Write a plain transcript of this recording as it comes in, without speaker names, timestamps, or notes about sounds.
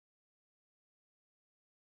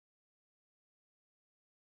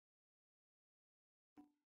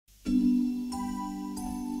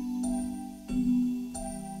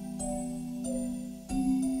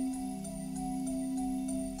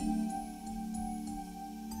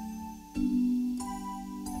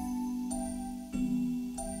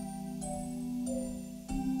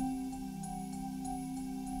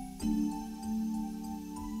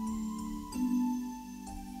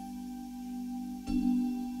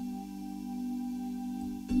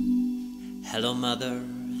Hello mother,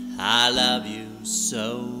 I love you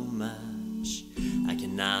so much. I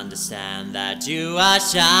can understand that you are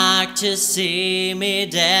shocked to see me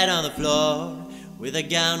dead on the floor with a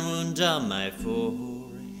gun wound on my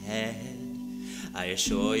forehead. I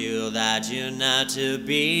assure you that you're not to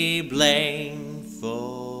be blamed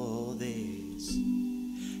for this.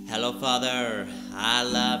 Hello father, I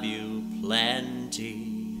love you plenty.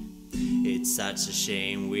 It's such a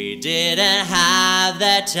shame we didn't have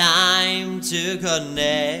that time to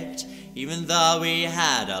connect, even though we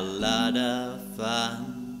had a lot of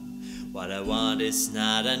fun. What I want is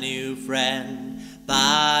not a new friend,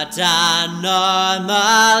 but a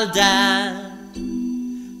normal dad.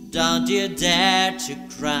 Don't you dare to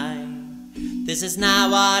cry, this is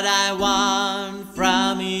not what I want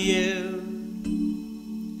from you.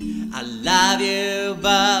 I love you,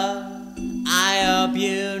 but I hope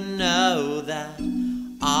you know that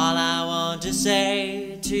all I want to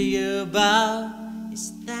say to you, Bob,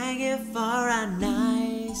 is thank you for a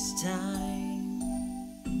nice time.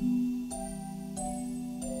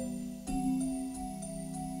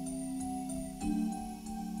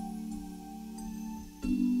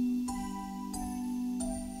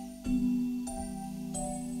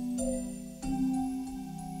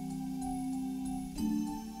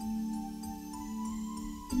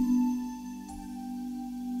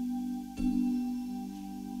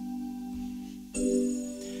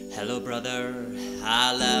 Hello brother,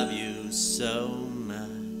 I love you so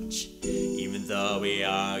much. Even though we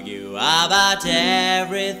argue about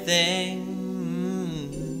everything,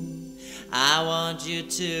 I want you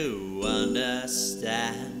to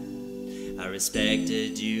understand I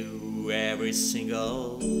respected you every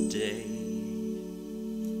single day.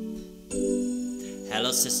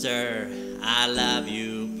 Hello sister, I love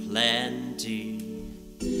you plenty.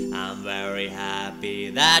 I'm very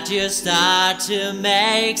happy that you start to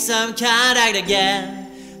make some contact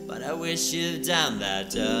again, but I wish you'd done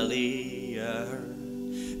that earlier,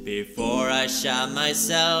 before I shot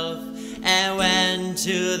myself and went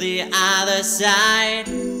to the other side.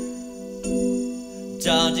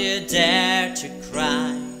 Don't you dare to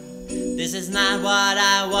cry, this is not what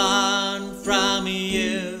I want from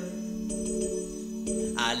you.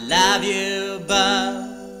 I love you, but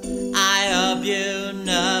I hope you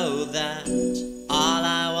know that all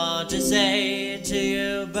I want to say to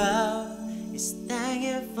you, Bo, is thank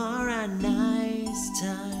you for a nice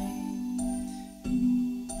time.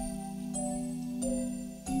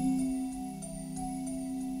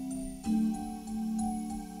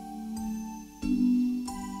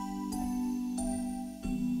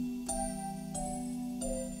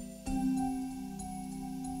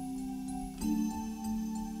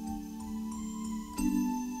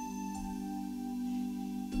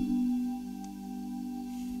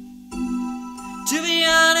 To be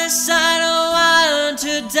honest, I don't want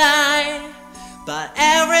to die, but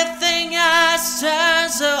everything has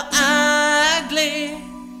turned so ugly.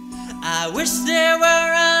 I wish there were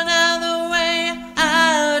another way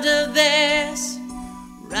out of this.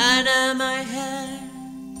 Right now my head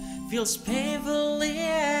feels painfully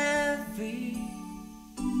heavy.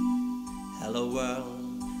 Hello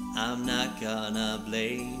world, I'm not gonna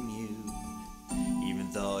blame you,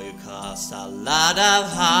 even though you caused a lot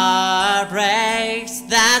of heartbreaks,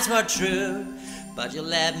 that's what true. But you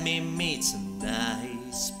let me meet some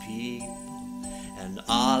nice people, and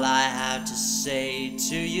all I have to say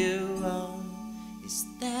to you is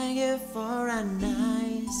thank you for a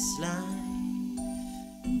nice life.